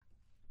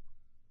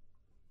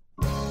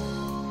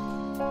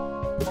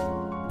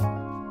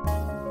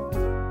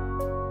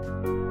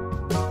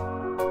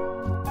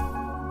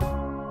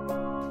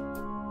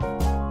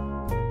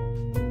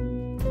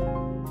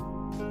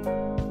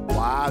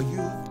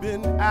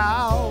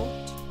out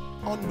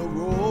on the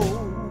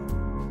road,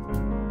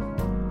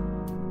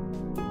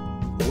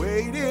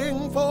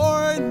 waiting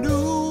for a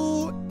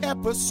new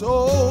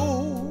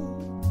episode.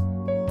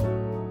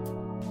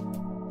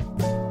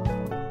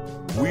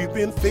 We've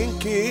been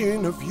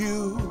thinking of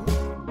you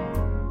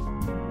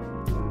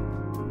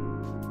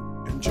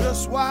and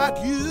just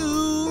what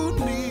you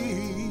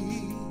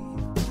need.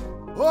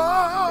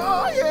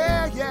 Oh,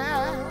 yeah,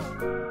 yeah.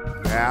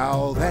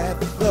 Now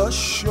that the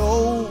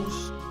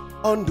show's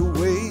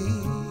underway,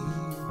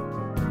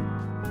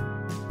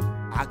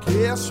 I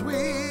guess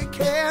we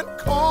can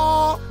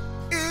call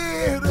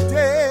it a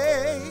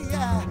day.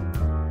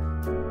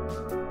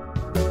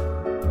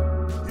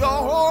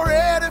 You're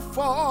ready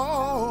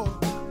for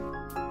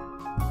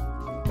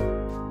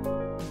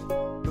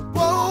the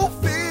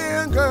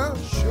Bowfinger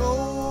Show.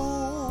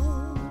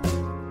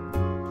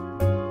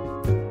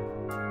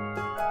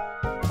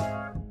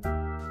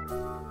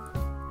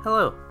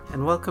 Hello,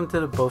 and welcome to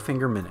the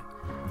Bowfinger Minute.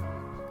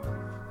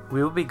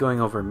 We will be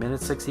going over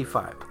minute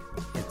 65.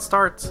 It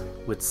starts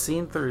with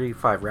scene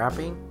 35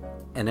 wrapping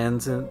and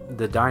ends in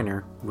the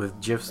diner with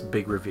Jif's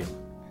big reveal.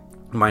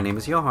 My name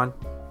is Johan.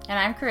 And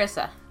I'm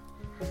Carissa.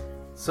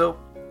 So,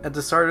 at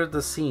the start of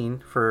the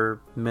scene for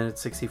minute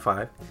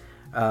 65,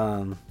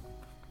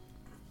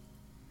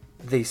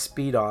 they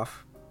speed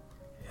off.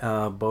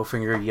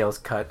 Bowfinger yells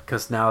cut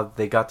because now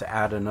they got to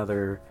add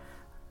another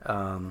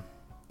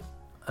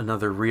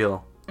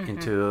reel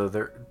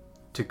into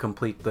to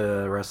complete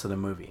the rest of the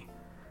movie,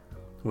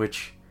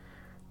 which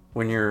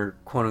when you're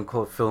quote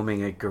unquote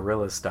filming a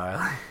guerrilla style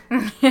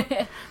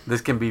this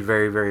can be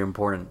very, very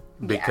important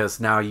because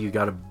now you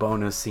got a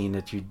bonus scene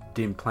that you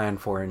didn't plan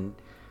for and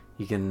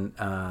you can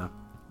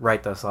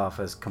write this off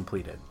as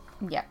completed.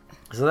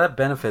 So that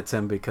benefits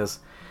him because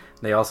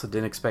they also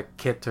didn't expect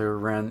Kit to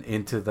run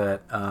into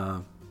that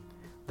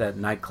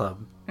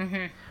nightclub.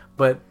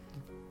 But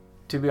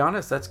to be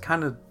honest, that's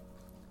kind of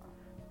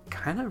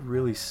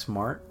really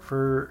smart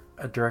for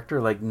a director,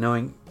 like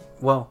knowing,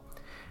 well,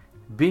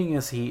 being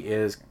as he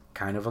is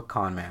kind of a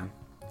con man,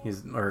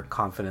 or a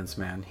confidence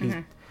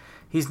man,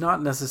 he's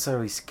not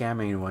necessarily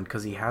scamming anyone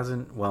because he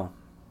hasn't, well,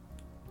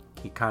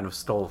 he kind of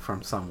stole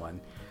from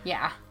someone.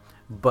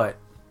 But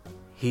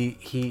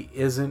he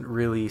isn't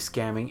really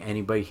scamming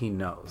anybody he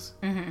knows.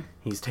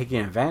 He's taking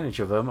advantage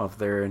of them, of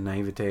their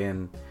naivete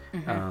and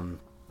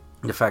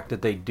the fact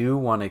that they do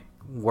want to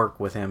work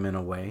with him in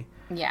a way.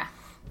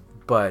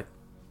 But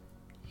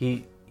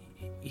he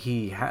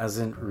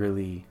hasn't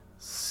really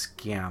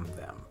scammed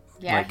them.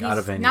 Like, out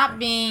of anything. Not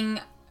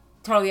being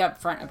totally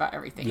upfront about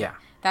everything.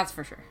 That's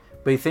for sure.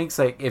 But he thinks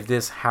like if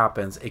this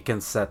happens, it can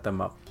set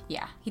them up.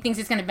 He thinks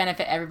it's going to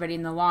benefit everybody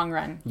in the long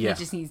run. He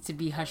just needs to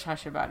be hush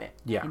hush about it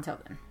until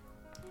then.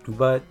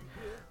 But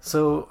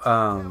so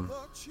I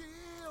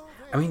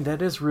mean,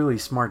 that is really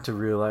smart to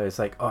realize,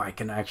 like, oh, I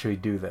can actually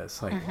do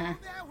this. Like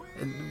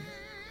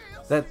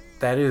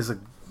that is a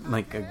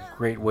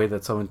great way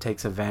that someone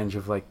takes advantage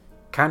of, like,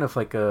 kind of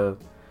like a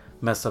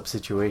messed up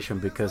situation,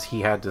 because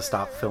he had to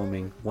stop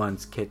filming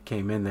once Kit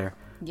came in there.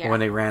 When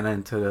they ran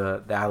into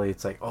the alley,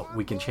 it's like, oh,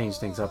 we can change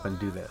things up and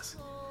do this.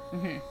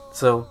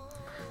 So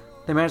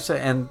they managed to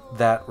end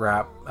that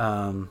rap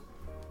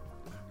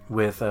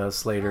with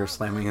Slater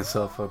slamming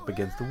himself up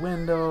against the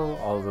window,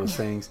 all of those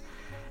things.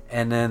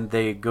 And then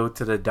they go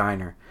to the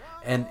diner.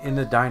 And in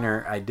the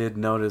diner, I did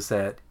notice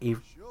that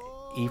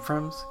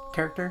Ephraim's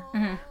character,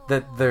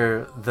 that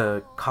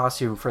the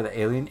costume for the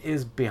alien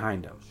is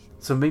behind him.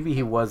 So maybe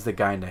he was the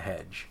guy in the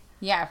hedge.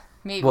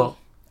 Maybe. Well,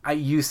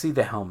 you see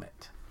the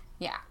helmet.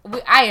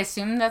 I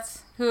assume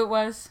that's who it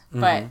was,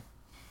 but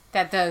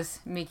that does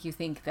make you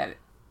think that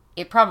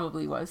it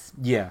probably was.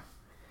 I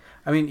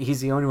mean,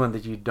 he's the only one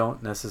that you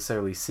don't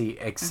necessarily see,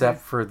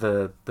 except for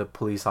the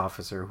police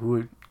officer,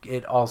 who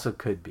it also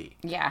could be.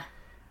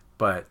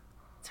 But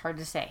it's hard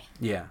to say.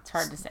 It's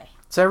hard to say.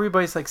 So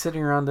everybody's like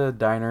sitting around the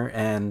diner,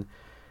 and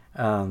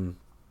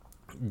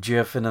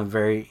Jif, in a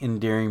very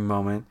endearing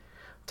moment,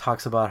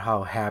 talks about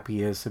how happy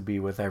he is to be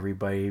with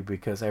everybody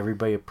because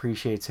everybody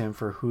appreciates him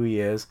for who he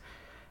is,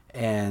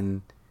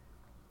 and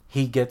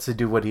he gets to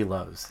do what he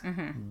loves,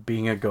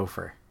 being a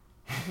gopher.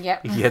 He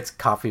gets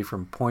coffee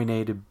from point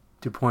A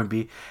to point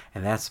B,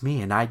 and that's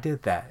me, and I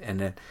did that. And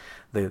then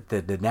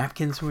the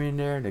napkins were in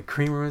there, the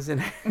creamer was in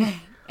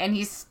there. And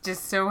he's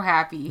just so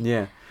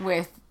happy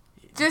with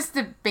just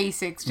the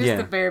basics, just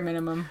the bare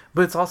minimum.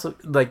 But it's also,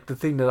 like, the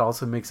thing that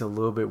also makes it a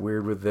little bit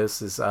weird with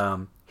this is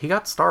he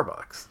got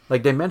Starbucks.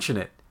 Like, they mention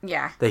it.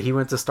 That he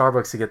went to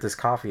Starbucks to get this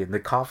coffee, and the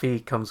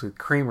coffee comes with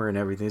creamer and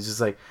everything. It's just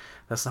like,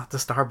 that's not the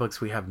Starbucks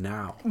we have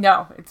now.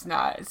 No, it's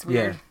not. It's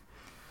weird.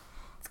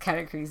 It's kind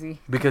of crazy.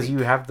 Because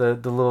you have the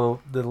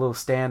little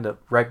stand up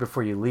right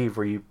before you leave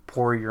where you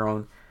pour your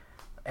own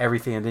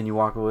everything and then you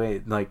walk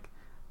away. Like,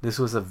 this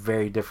was a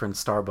very different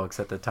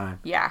Starbucks at the time.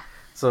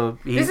 So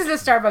this is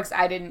a Starbucks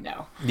I didn't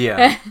know.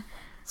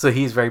 So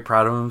he's very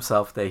proud of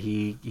himself that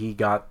he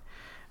got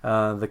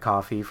the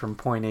coffee from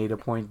point A to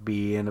point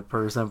B, and the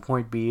person at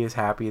point B is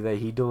happy that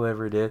he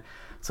delivered it.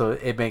 So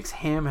it makes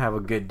him have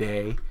a good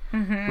day.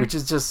 which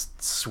is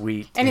just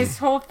sweet. And his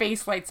whole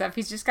face lights up.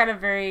 He's just got a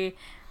very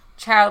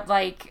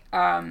childlike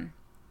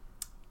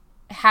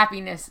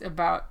happiness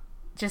about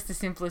just the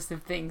simplest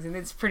of things, and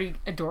it's pretty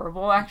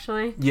adorable,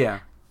 actually. Yeah.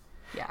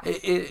 Yeah.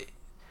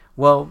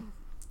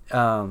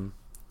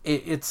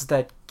 It's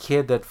that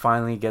kid that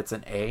finally gets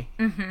an A,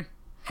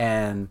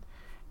 and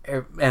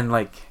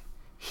like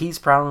he's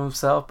proud of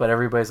himself, but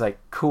everybody's like,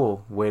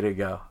 "Cool, way to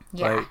go!"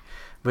 Yeah. Like,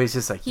 but he's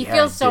just like he yeah,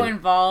 feels so dude.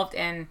 involved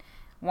and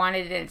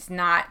wanted it. It's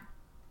not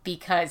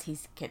because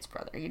he's Kit's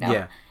brother, you know.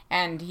 Yeah.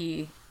 And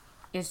he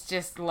is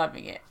just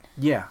loving it.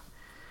 Yeah.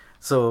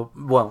 So,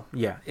 well,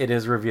 yeah, it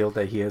is revealed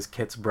that he is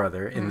Kit's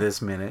brother in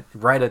this minute,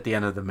 right at the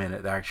end of the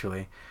minute,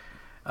 actually.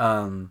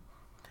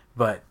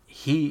 But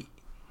he,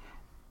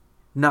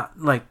 not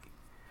like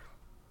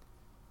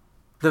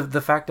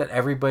the fact that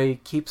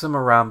everybody keeps him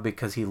around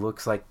because he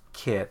looks like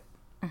Kit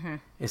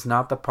is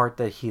not the part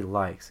that he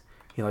likes.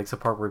 He likes the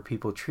part where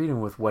people treat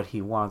him with what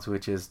he wants,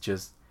 which is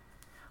just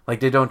like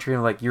they don't treat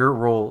him like your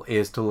role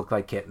is to look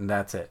like Kit and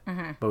that's it.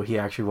 But he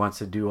actually wants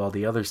to do all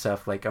the other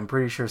stuff. Like I'm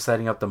pretty sure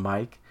setting up the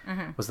mic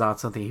was not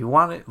something he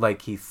wanted.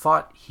 Like he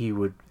thought he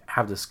would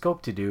have the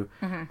scope to do,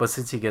 but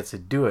since he gets to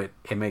do it,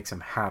 it makes him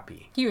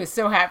happy. He was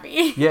so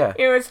happy. Yeah.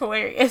 It was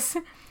hilarious.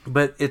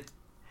 But it,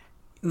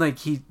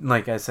 like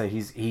I said,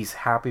 he's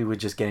happy with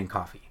just getting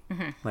coffee.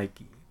 Like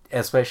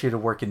especially to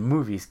work in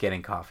movies,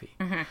 getting coffee.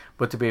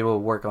 But to be able to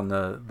work on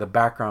the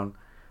background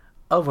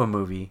of a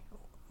movie,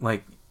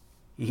 like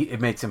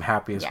it makes him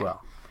happy as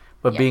well.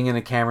 But being in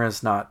a camera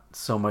is not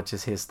so much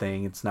as his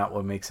thing. It's not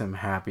what makes him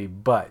happy.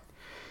 But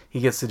he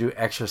gets to do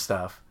extra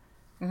stuff,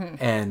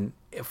 and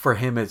for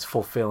him, it's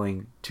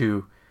fulfilling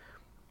to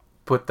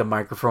put the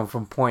microphone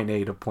from point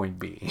A to point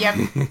B. Yep.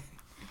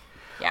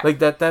 Yeah. Like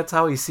that's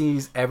how he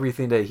sees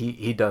everything that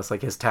he does,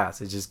 like his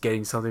task is just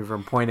getting something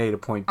from point A to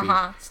point B.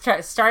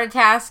 Start a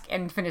task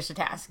and finish a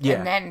task. Yeah.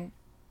 And then,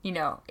 you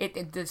know,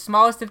 the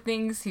smallest of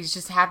things, he's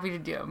just happy to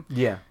do them.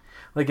 Yeah.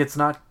 Like it's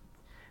not,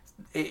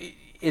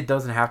 it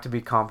doesn't have to be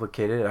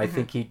complicated. I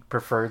think he'd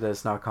prefer that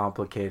it's not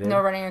complicated.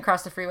 No running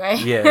across the freeway.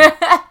 Yeah.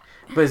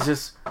 But it's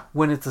just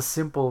when it's a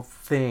simple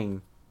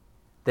thing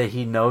that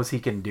he knows he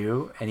can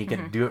do and he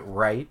can do it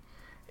right,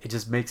 it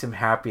just makes him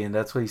happy, and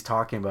that's what he's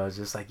talking about. It's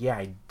just like, yeah,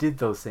 I did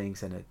those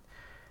things, and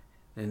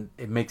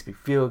it makes me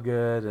feel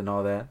good and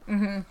all that.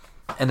 And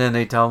then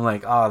they tell him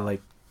like,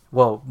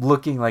 well,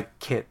 looking like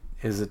Kit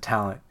is a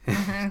talent,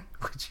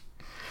 which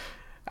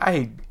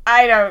I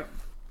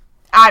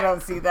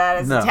don't see that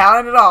as a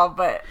talent at all,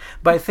 but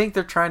I think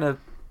they're trying to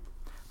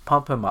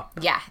pump him up.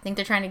 yeah, I think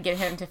they're trying to get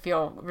him to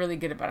feel really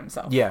good about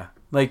himself. Yeah,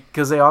 like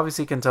because they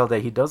obviously can tell that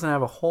he doesn't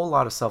have a whole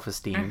lot of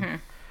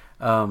self-esteem.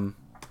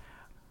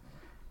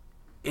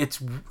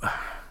 It's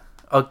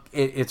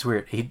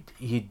weird.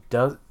 He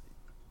doesn't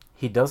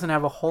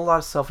have a whole lot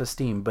of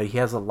self-esteem, but he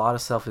has a lot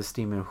of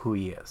self-esteem in who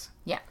he is.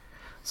 Yeah.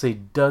 So he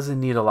doesn't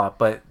need a lot,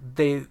 but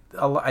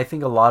I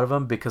think a lot of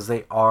them, because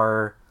they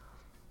are,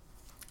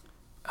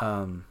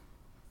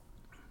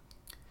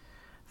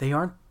 they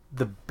aren't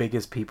the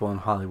biggest people in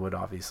Hollywood,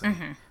 obviously,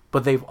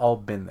 but they've all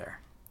been there.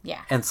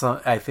 Yeah. And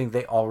so I think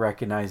they all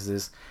recognize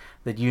this,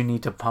 that you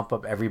need to pump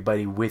up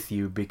everybody with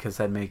you because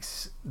that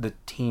makes the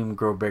team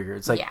grow bigger.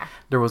 It's like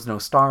there was no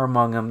star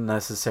among them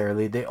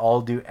necessarily. They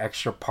all do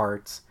extra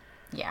parts.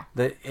 Yeah.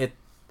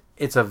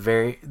 It's a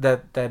very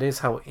that is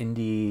how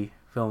indie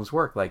films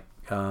work, like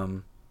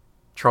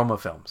trauma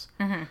films.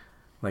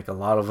 Like a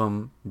lot of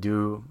them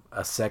do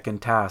a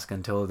second task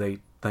until they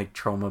like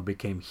trauma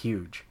became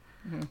huge.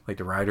 Like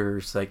the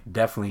writers like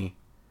definitely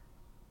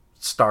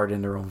starred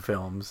in their own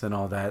films and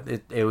all that.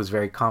 It was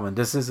very common.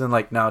 This isn't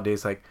like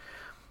nowadays like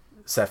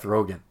Seth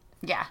Rogen.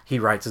 Yeah. He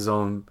writes his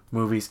own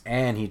movies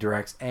and he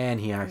directs and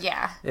he acts.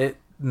 Yeah.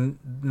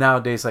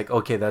 Nowadays, like,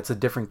 okay, that's a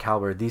different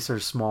caliber. These are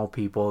small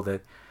people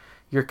that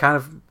you're kind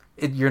of,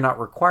 you're not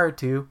required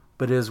to,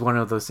 but it is one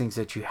of those things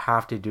that you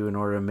have to do in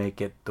order to make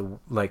it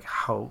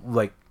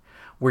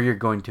where you're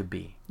going to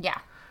be. Yeah.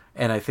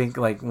 And I think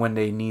like when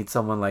they need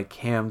someone like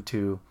him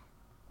to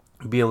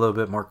be a little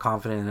bit more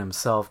confident in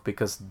himself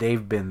because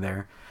they've been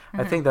there,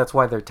 I think that's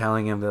why they're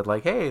telling him that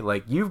like, hey,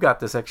 like you've got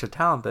this extra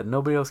talent that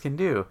nobody else can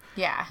do.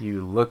 Yeah.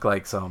 You look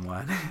like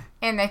someone.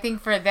 And I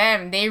think for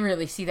them, they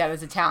really see that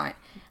as a talent.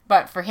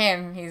 But for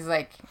him, he's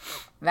like,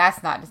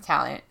 that's not a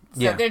talent.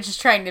 So they're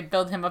just trying to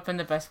build him up in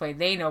the best way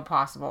they know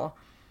possible.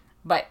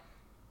 But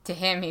to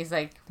him, he's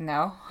like,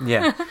 no.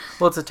 Yeah.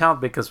 Well, it's a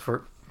talent because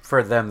for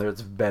them,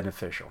 it's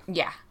beneficial.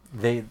 Yeah.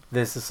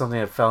 This is something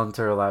that fell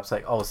into their laps,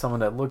 like, oh,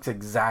 someone that looks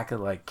exactly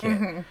like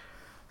Kit.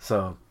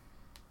 So,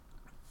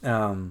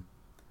 and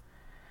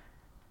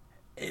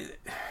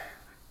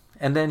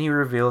then he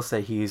reveals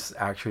that he's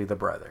actually the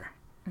brother.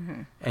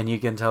 And you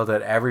can tell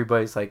that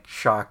everybody's like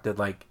shocked at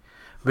like,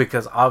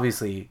 because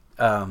obviously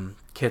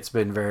Kit's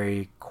been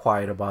very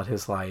quiet about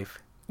his life.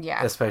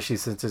 Yeah. Especially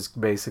since it's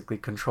basically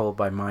controlled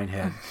by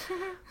Mindhead.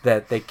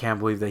 That they can't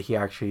believe that he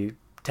actually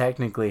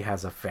technically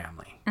has a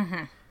family.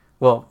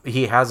 Well,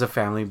 he has a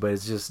family, but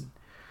it's just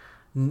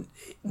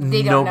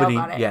they don't know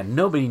about it. Yeah,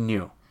 nobody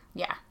knew.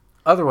 Yeah.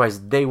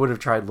 otherwise they would have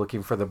tried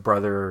looking for the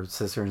brother or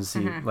sister and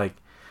see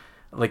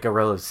like a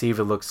relative, see if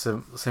it looks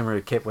similar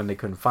to Kit when they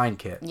couldn't find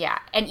Kit. Yeah,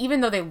 and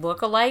even though they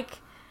look alike,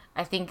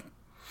 I think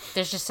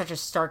there's just such a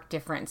stark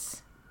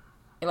difference,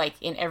 like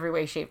in every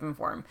way, shape, and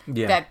form,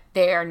 that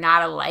they are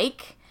not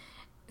alike.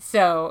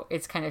 So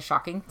it's kind of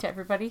shocking to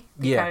everybody.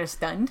 They're kind of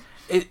stunned.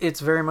 It's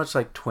very much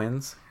like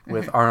twins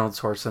with Arnold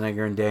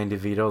Schwarzenegger and Danny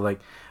DeVito. Like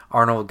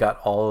Arnold got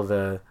all of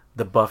the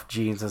buff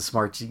genes and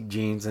smart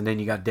genes, and then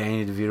you got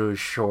Danny DeVito who's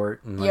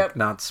short and like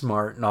not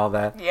smart and all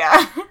that.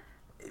 Yeah.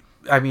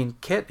 I mean,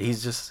 Kit,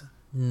 he's just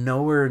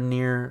nowhere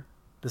near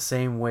the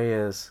same way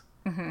as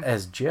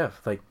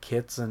Jiff. Like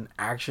Kit's an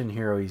action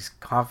hero. He's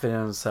confident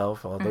in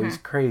himself, although he's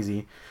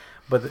crazy.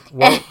 But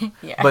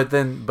but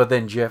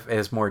then Jiff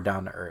is more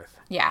down to earth.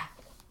 Yeah.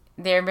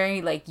 They're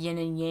very like yin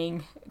and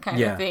yang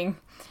kind of thing.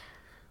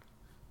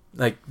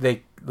 Like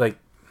they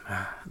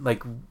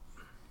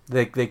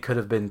could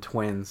have been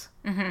twins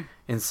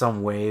in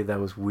some way that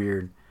was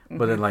weird.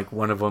 But then like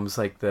one of them's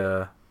like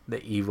the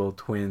evil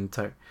twin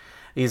type.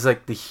 He's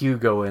like the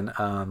Hugo in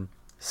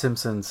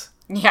Simpsons.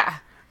 Yeah.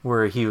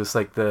 Where he was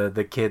like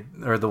the kid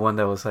or the one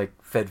that was like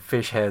fed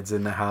fish heads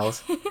in the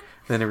house.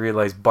 Then I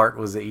realized Bart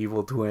was the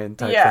evil twin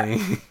type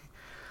thing.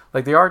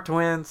 Like they are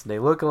twins, they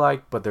look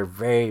alike, but they're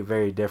very,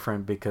 very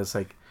different because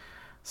like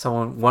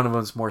one of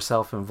them's more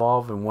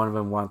self-involved and one of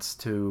them wants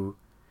to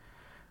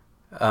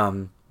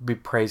be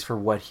praised for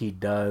what he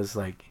does,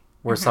 like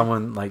where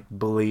someone like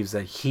believes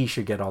that he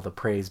should get all the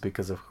praise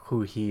because of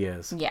who he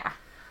is. Yeah.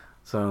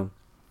 So,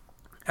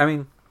 I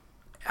mean,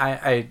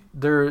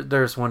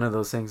 there's one of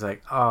those things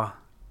like, oh,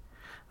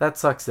 that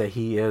sucks that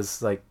he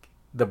is like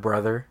the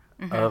brother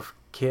of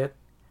Kit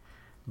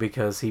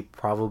because he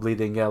probably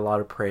didn't get a lot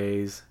of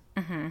praise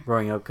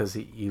growing up because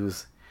he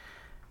was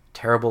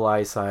terrible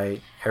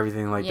eyesight,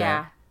 everything like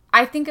that.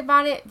 I think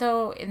about it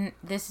though, and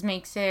this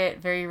makes it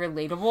very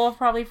relatable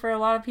probably for a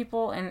lot of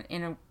people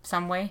in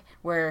some way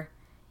where,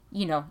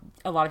 you know,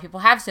 a lot of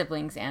people have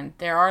siblings and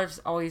there are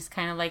always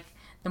kind of like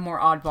the more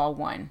oddball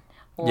one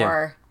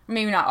or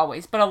maybe not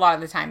always, but a lot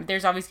of the time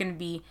there's always going to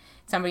be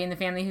somebody in the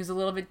family who's a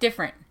little bit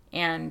different.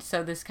 And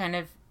so this kind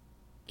of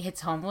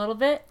hits home a little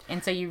bit,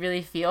 and so you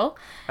really feel.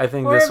 I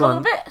think this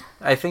one.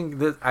 I think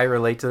that I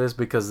relate to this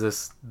because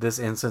this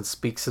instance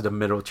speaks to the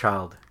middle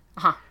child.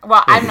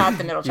 Well, I'm not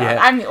the middle child.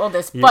 I'm the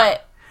oldest,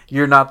 but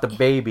you're not the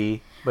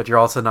baby, but you're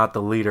also not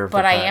the leader of the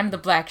pack. But I am the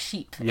black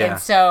sheep, and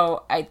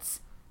so it's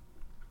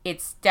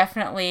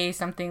definitely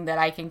something that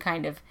I can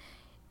kind of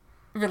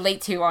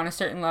relate to on a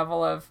certain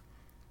level of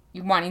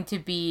you wanting to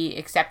be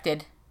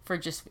accepted for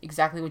just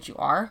exactly what you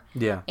are.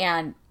 Yeah,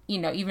 and. You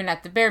know, even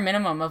at the bare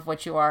minimum of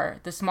what you are,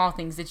 the small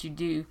things that you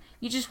do,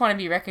 you just want to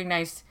be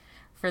recognized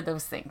for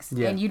those things.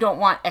 Yeah. And you don't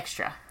want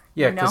extra.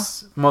 Yeah,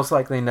 because most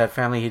likely in that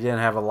family, he didn't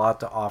have a lot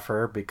to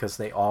offer because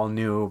they all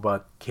knew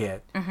about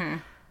Kit.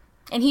 And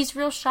he's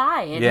real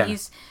shy. And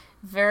he's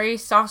very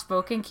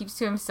soft-spoken, keeps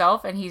to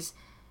himself. And he's,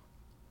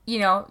 you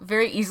know,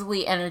 very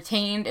easily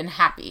entertained and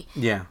happy.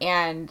 Yeah.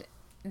 And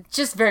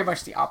just very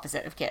much the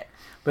opposite of Kit.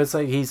 But it's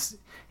like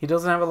he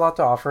doesn't have a lot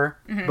to offer,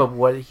 but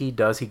what he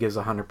does, he gives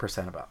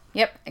 100% about.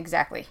 Yep,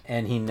 exactly.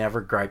 And he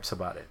never gripes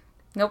about it.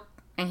 Nope.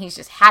 And he's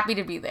just happy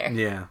to be there.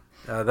 Yeah.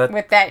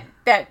 With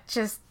that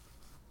just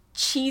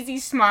cheesy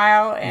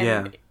smile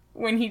and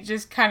when he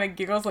just kind of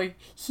giggles like,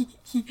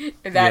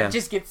 that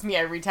just gets me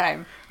every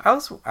time.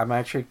 I'm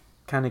actually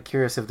kind of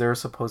curious if there's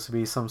supposed to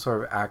be some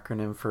sort of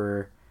acronym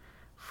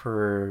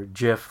for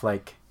Jiff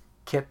like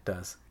Kit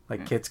does.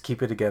 Like Kit's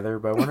Keep It Together,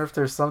 but I wonder if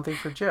there's something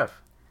for Jiff.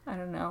 I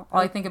don't know.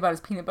 All I think about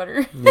is peanut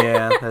butter.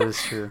 Yeah, that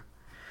is true.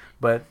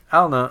 But I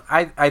don't know.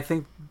 I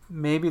think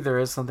maybe there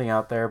is something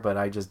out there, but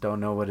I just don't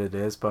know what it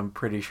is. But I'm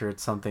pretty sure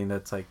it's something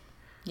that's like...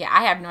 Yeah,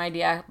 I have no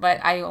idea. But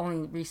I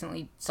only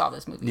recently saw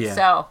this movie. Yeah.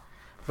 So...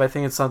 But I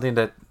think it's something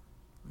that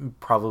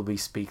probably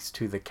speaks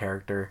to the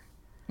character.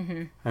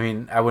 I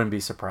mean, I wouldn't be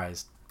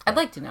surprised. I'd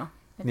like to know.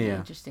 It'd be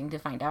interesting to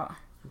find out.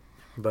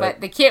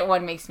 But the Kit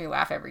one makes me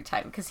laugh every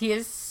time because he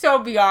is so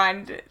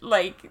beyond,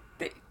 like,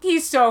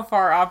 he's so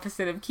far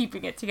opposite of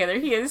keeping it together.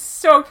 He is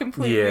so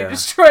completely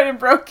destroyed and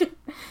broken.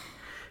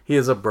 He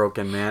is a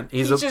broken man.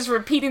 He's just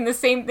repeating the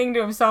same thing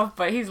to himself,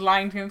 but he's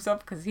lying to himself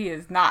because he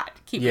is not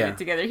keeping it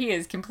together. He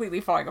is completely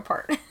falling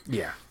apart.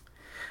 Yeah.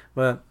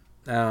 But,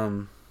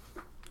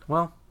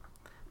 well,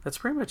 that's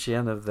pretty much the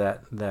end of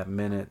that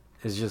minute,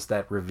 is just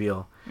that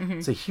reveal.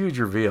 It's a huge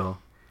reveal.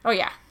 Oh,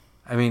 yeah.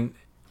 I mean...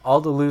 all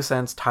the loose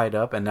ends tied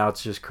up, and now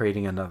it's just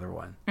creating another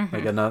one.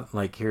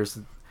 Here's,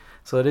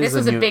 so it is. This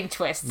was a big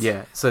twist.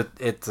 Yeah, so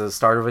it's the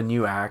start of a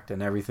new act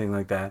and everything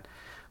like that.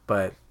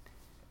 But,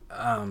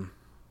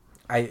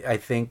 I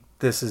think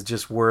this is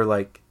just where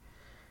like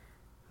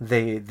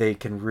they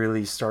can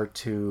really start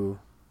to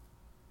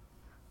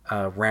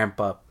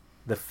ramp up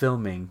the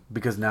filming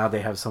because now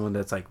they have someone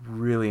that's like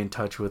really in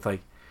touch with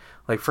like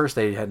first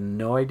they had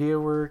no idea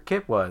where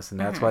Kit was, and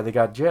that's why they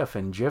got Jiff,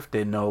 and Jiff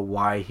didn't know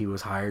why he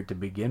was hired to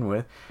begin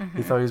with.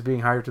 He thought he was being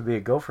hired to be a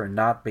gopher,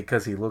 not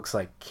because he looks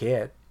like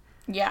Kit.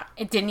 Yeah,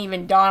 it didn't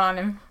even dawn on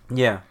him.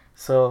 Yeah,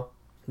 so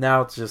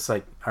now it's just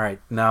like, all right,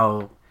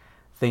 now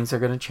things are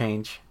going to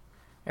change.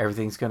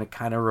 Everything's going to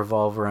kind of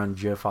revolve around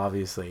Jif,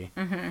 obviously,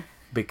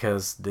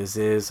 because this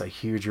is a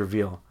huge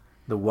reveal.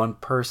 The one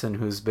person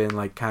who's been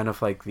like kind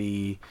of like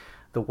the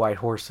white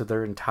horse of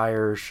their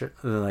entire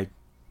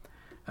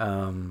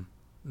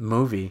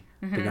movie,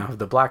 they now have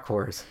the black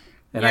horse,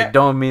 and I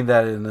don't mean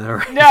that in a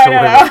racial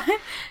way,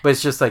 but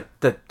it's just like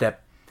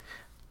that.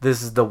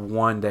 This is the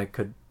one that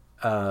could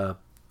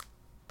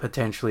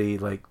potentially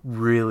like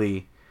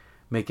really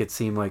make it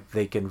seem like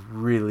they can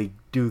really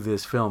do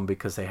this film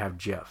because they have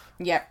Jif.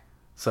 Yep.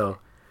 So,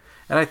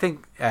 and I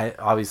think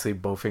obviously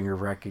Bowfinger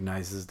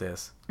recognizes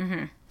this.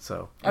 Mm-hmm.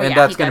 So,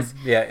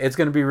 it's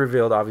gonna be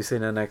revealed obviously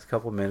in the next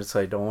couple of minutes. So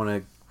I don't want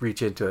to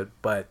reach into it,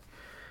 but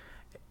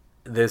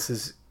this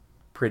is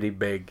pretty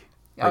big.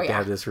 To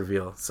have this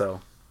reveal.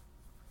 So,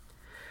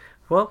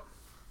 well,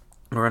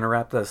 we're gonna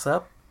wrap this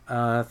up.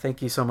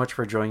 Thank you so much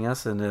for joining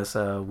us in this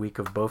week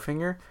of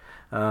Bowfinger.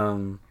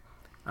 I'm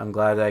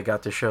glad I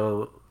got to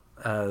show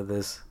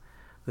this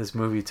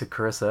movie to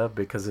Carissa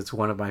because it's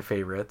one of my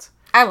favorites.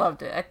 I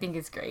loved it. I think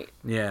it's great.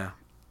 Yeah.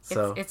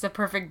 So it's a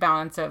perfect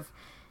balance of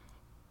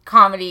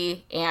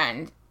comedy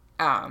and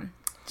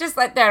just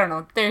like, I don't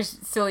know, there's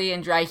silly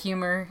and dry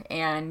humor,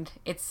 and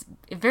it's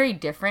a very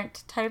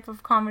different type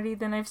of comedy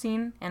than I've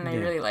seen, and I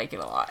really like it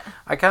a lot.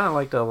 I kind of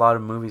like that a lot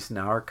of movies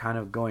now are kind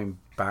of going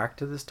back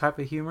to this type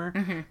of humor,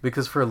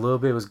 because for a little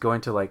bit it was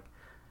going to like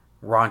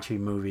raunchy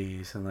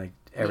movies and like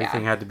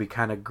everything had to be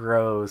kind of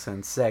gross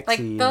and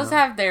sexy. Like those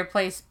have their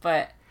place,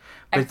 but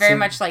I very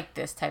much like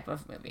this type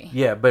of movie.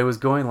 Yeah, but it was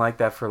going like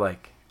that for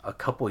like a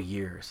couple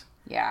years.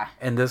 Yeah.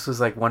 And this was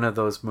like one of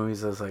those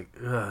movies that was like,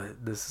 ugh,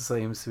 this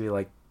seems to be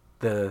like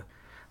the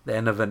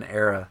end of an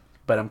era.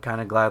 But I'm kind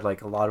of glad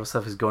like a lot of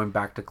stuff is going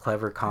back to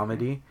clever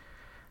comedy.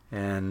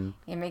 And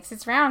it makes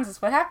its rounds.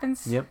 That's what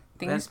happens. Yep.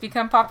 Things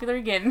become popular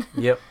again.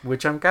 Yep.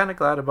 Which I'm kind of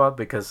glad about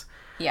because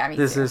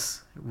this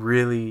is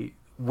really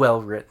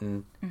well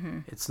written. Mm-hmm.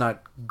 It's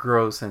not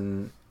gross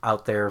and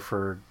out there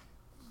for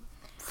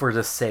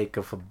the sake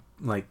of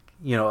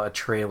a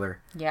trailer.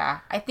 Yeah.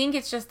 I think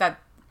it's just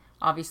that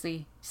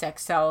obviously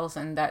sex sells,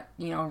 and that,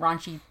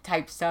 raunchy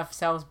type stuff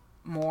sells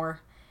more,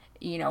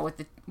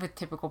 with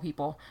typical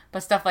people.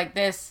 But stuff like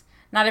this,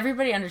 not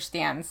everybody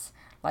understands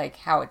like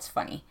how it's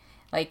funny.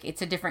 Like,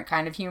 it's a different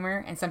kind of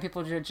humor, and some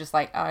people are just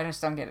like, oh, I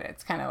just don't get it.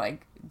 It's kind of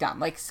like dumb.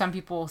 Like, some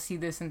people see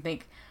this and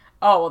think,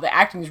 oh, well, the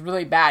acting is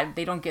really bad.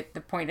 They don't get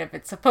the point of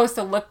it's supposed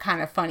to look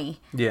kind of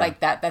funny like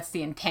that. That's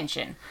the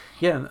intention.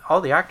 Yeah, and all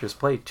the actors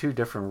play two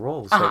different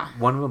roles. Like,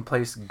 one of them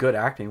plays good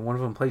acting, one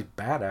of them plays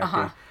bad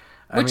acting.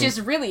 Which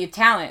is really a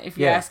talent, if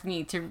you ask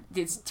me.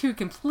 It's two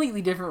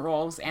completely different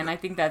roles, and I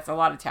think that's a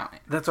lot of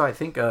talent. That's why I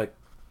think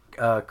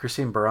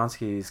Christine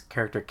Baranski's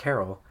character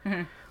Carol,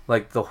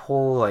 like the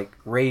whole like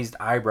raised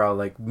eyebrow,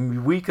 like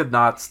we could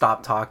not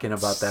stop talking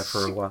about that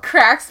for a while.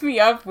 Cracks me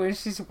up when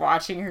she's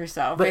watching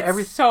herself. But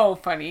it's so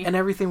funny. And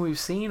everything we've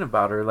seen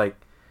about her, like,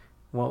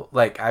 well,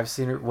 like I've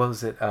seen her. What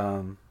was it?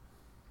 What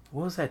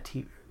was that?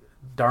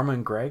 Dharma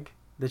and Greg.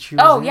 That she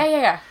was in?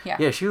 Yeah.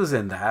 Yeah, she was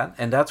in that,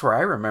 and that's where I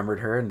remembered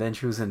her. And then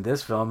she was in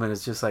this film, and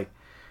it's just like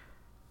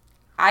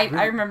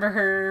I remember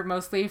her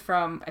mostly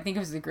from, I think it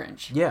was The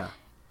Grinch. Yeah,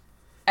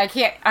 I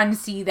can't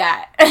unsee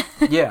that.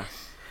 Yeah,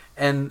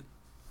 and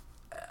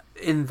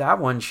in that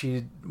one,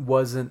 she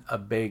wasn't a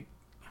big.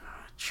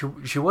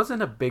 She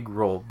wasn't a big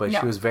role, but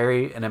she was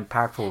an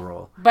impactful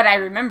role. But I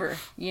remember,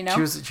 she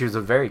was a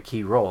very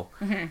key role,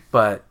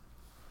 but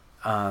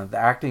the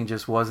acting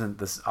just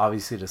wasn't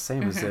obviously the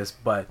same as this,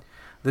 but.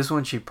 This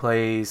one, she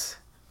plays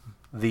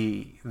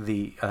the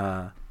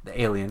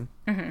alien.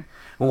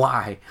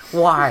 Why?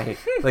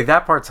 Like,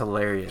 that part's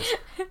hilarious.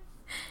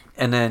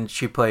 And then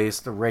she plays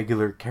the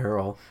regular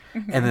Carol.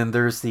 And then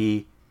there's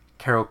the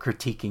Carol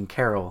critiquing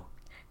Carol.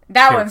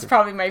 That character. One's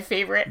probably my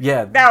favorite.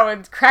 Yeah. That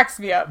one cracks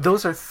me up.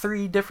 Those are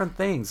three different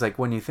things, like,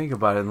 when you think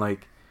about it. And,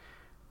 like...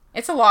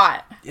 It's a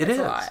lot. It's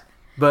a lot.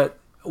 But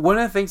one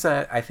of the things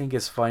that I think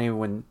is funny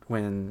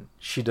when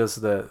she does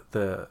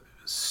the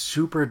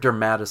super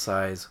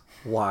dramatized...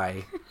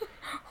 Why?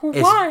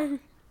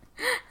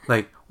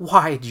 Like,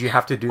 why did you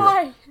have to do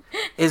that?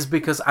 Is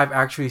because I've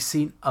actually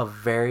seen a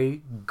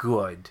very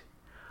good,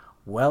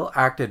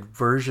 well-acted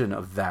version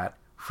of that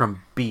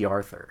from B.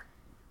 Arthur.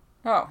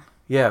 Oh.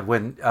 Yeah,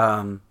 when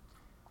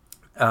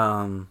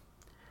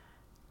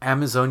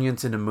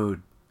Amazonians in a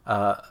Mood,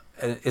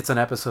 it's an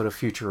episode of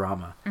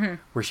Futurama,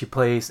 where she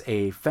plays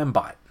a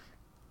fembot.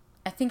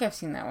 I think I've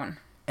seen that one.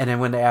 And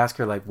then when they ask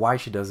her, like, why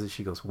she does it,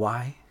 she goes,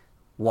 why?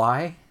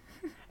 Why?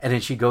 And then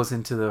she goes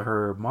into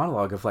her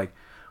monologue of, like,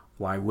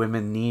 why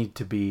women need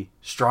to be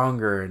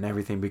stronger and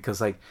everything. Because,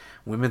 like,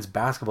 women's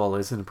basketball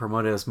isn't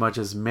promoted as much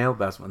as male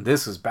basketball. And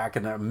this was back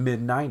in the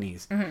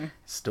mid-90s.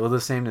 Still the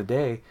same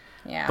today.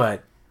 Yeah.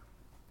 But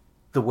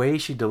the way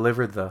she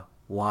delivered the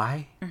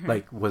why,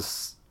 like,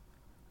 was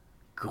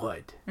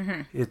good.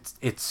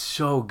 It's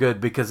so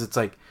good because it's,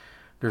 like,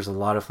 there's a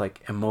lot of,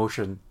 like,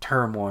 emotion,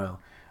 turmoil,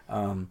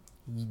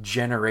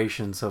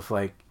 generations of,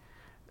 like,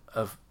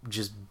 of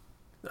just...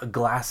 a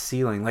glass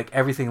ceiling, like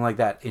everything like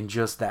that in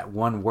just that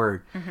one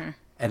word.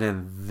 and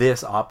then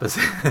this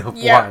opposite of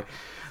Yeah. why.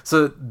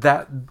 So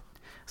that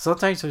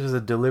sometimes there's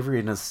a delivery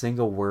in a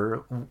single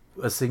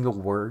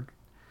word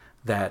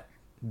that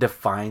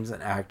defines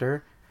an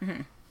actor.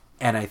 Mm-hmm.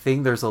 And I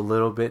think there's a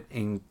little bit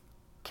in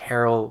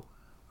Carol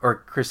or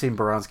Christine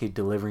Baranski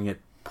delivering it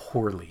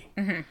poorly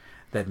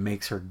that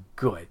makes her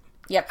good.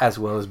 Yep. As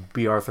well as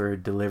B. Arthur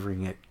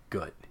delivering it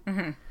good.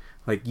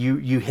 Like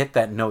you hit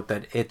that note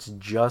that it's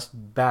just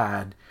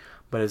bad,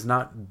 but it's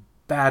not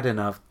bad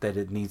enough that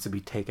it needs to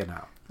be taken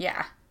out.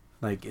 Yeah.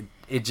 Like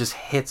it just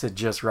hits it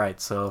just right.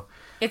 So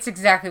It's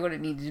exactly what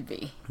it needed to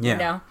be. Yeah. You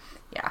know?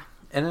 Yeah.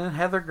 and then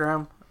Heather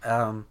Graham,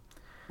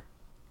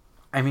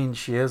 I mean,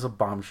 she is a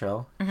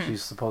bombshell.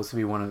 She's supposed to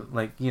be one of,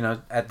 like, you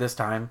know, at this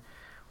time,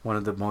 one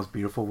of the most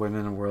beautiful women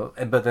in the world.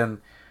 But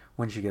then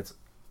when she gets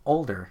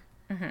older,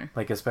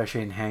 like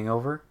especially in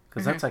Hangover,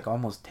 because that's like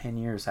almost 10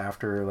 years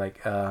after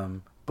like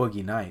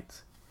Boogie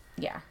Nights,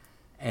 Yeah.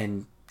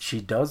 and she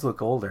does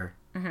look older.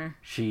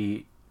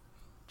 She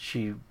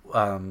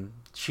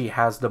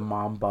has the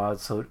mom bod,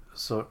 so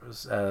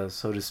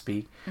to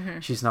speak.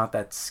 She's not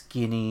that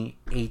skinny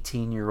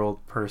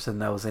 18-year-old person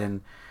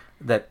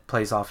that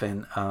plays off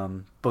in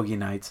Boogie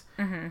Nights.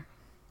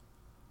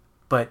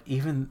 But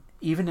even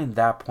in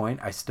that point,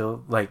 I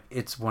still, like,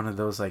 it's one of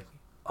those, like,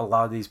 a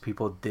lot of these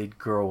people did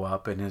grow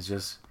up, and it's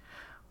just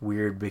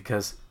weird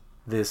because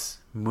this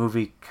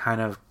movie kind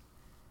of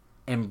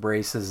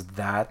embraces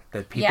that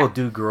people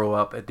do grow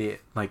up at the,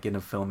 like, in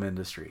the film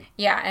industry.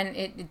 Yeah, and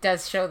it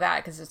does show that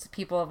because it's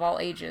people of all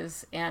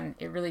ages, and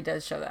it really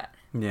does show that.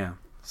 Yeah.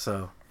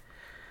 So,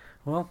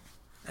 well,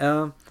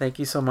 thank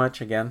you so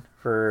much again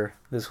for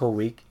this whole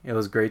week. It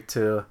was great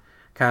to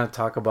kind of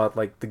talk about,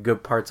 like, the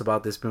good parts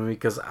about this movie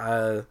because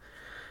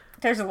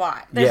There's a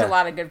lot. There's Yeah. a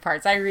lot of good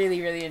parts. I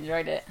really, really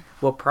enjoyed it.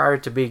 well, prior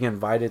to being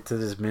invited to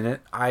this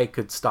minute, I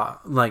could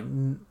stop, like,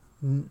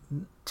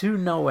 to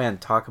no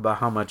end talk about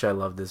how much I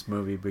love this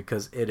movie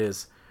because it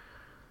is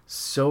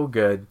so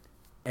good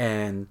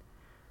and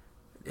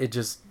it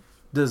just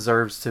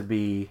deserves to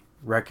be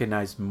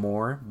recognized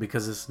more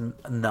because it's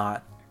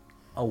not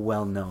a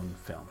well-known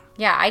film.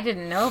 Yeah, I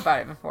didn't know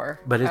about it before.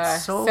 But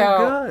it's so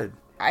good.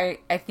 I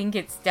think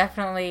it's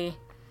definitely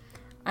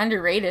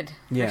underrated,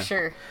 Yeah. for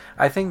sure.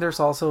 I think there's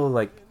also,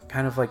 like,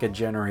 kind of like a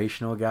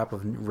generational gap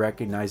of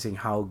recognizing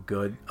how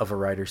good of a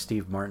writer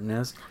Steve Martin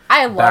is.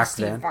 I love back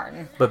Steve then.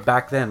 Martin. But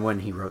back then when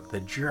he wrote The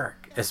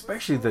Jerk,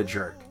 especially The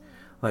Jerk,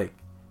 like,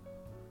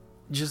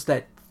 just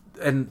that,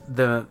 and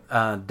the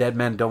Dead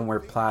Men Don't Wear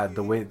Plaid,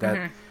 the way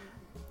that,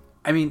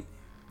 I mean,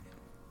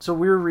 so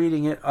we were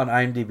reading it on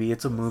IMDb.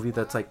 It's a movie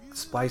that's, like,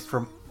 spliced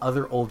from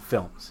other old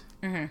films.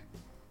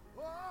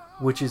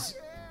 Which is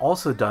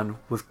also done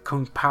with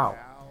Kung Pao,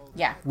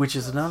 Yeah. which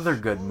is another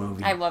good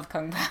movie. I love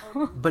Kung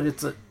Pao. But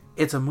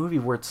it's a movie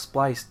where it's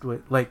spliced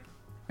with, like,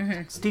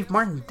 Steve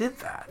Martin did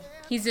that.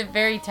 He's a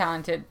very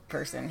talented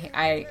person.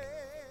 I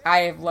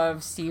have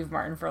loved Steve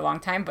Martin for a long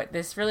time, but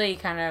this really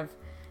kind of,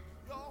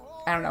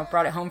 I don't know,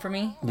 brought it home for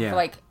me. Yeah. For,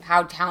 like,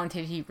 how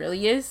talented he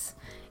really is.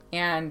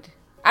 And,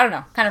 I don't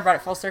know, kind of brought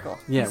it full circle.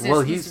 Yeah,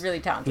 He's really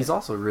talented. He's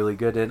also really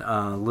good in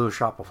Little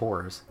Shop of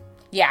Horrors.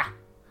 Yeah,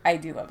 I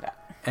do love that.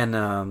 And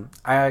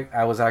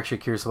I was actually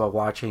curious about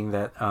watching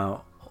that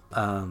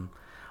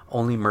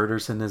Only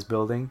Murders in This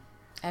Building.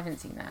 I haven't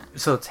seen that.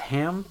 So it's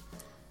him,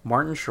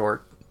 Martin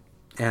Short,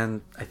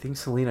 and I think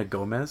Selena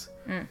Gomez,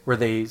 where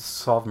they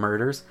solve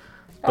murders,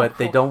 but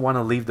they cool. don't want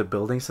to leave the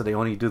building, so they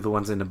only do the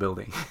ones in the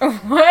building.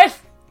 What?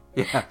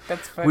 Yeah,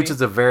 That's funny. which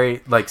is a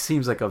very, like,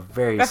 seems like a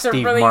very That's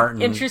Steve a really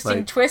Martin interesting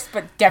like, twist,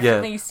 but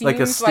definitely yeah, like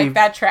a seems Steve- like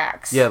that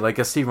tracks. Yeah, like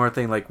a Steve Martin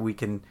thing. Like, we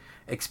can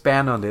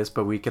expand on this,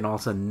 but we can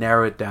also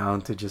narrow it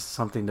down to just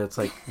something that's,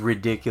 like,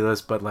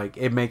 ridiculous, but, like,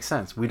 it makes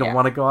sense. We don't Yeah.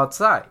 want to go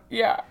outside.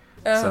 Yeah. Oh,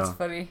 that's So-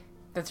 funny.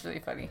 That's really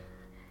funny.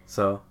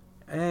 So,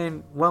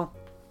 and well,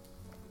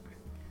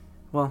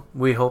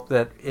 we hope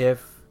that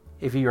if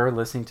you are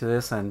listening to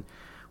this and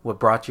what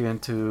brought you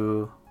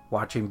into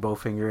watching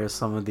Bowfinger is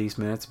some of these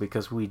minutes,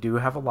 because we do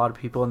have a lot of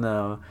people in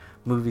the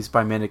Movies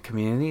by Minute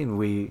community, and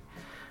we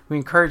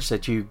encourage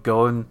that you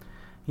go and,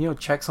 you know,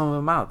 check some of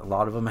them out. A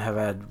lot of them have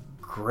had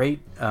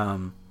great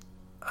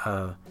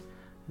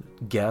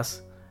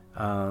guests.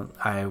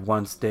 I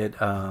once did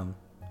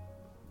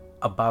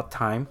About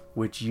Time,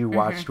 which you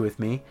watched with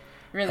me.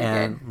 Really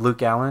And good.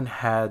 Luke Allen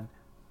had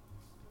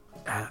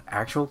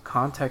actual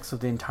context of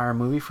the entire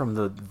movie from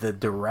the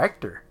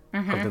director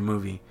of the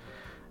movie.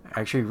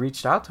 Actually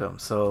reached out to him.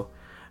 So,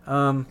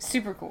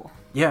 Super cool.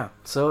 yeah.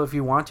 So if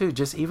you want to,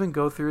 just even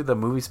go through the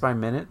Movies by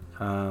Minute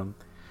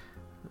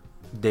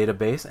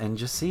database and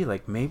just see,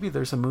 like, maybe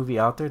there's a movie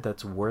out there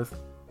that's worth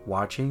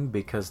watching,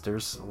 because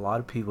there's a lot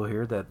of people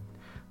here that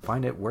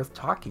find it worth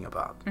talking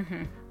about.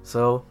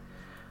 So,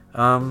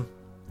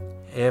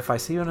 if I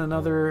see you in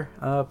another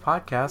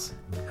podcast,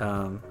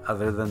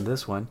 other than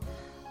this one,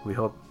 we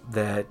hope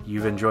that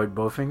you've enjoyed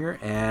Bowfinger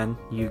and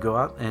you go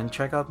out and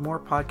check out more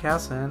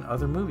podcasts and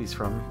other movies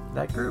from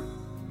that group.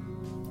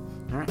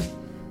 All right.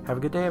 Have a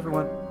good day,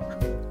 everyone.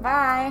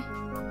 Bye.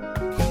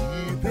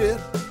 Keep it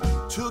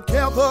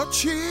together,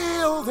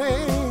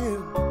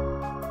 children.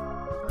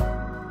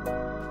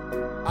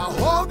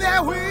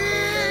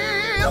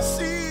 we'll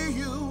see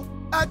you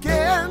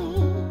again.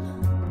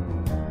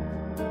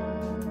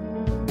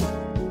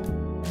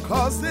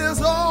 'Cause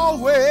there's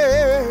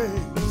always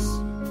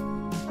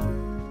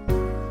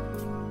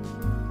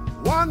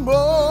one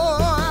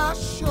more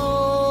show.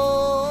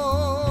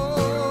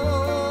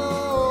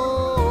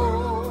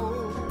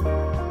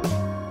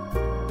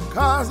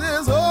 'Cause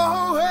there's